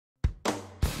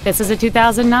This is a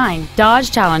 2009 Dodge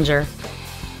Challenger.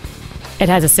 It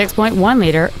has a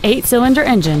 6.1-liter 8-cylinder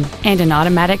engine and an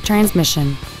automatic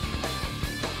transmission.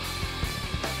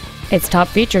 Its top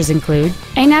features include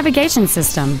a navigation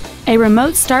system, a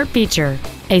remote start feature,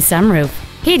 a sunroof,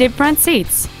 heated front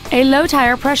seats, a low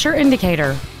tire pressure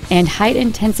indicator, and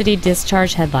high-intensity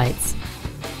discharge headlights.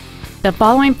 The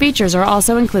following features are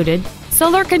also included: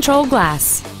 solar control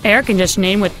glass, air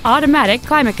conditioning with automatic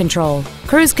climate control,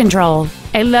 cruise control,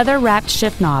 a leather-wrapped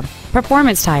shift knob,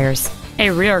 performance tires, a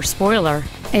rear spoiler,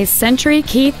 a Sentry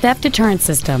key theft deterrent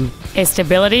system, a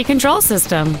stability control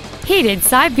system, heated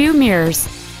side view mirrors,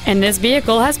 and this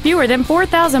vehicle has fewer than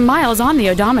 4,000 miles on the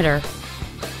odometer.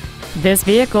 This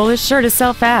vehicle is sure to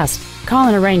sell fast. Call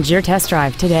and arrange your test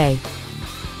drive today.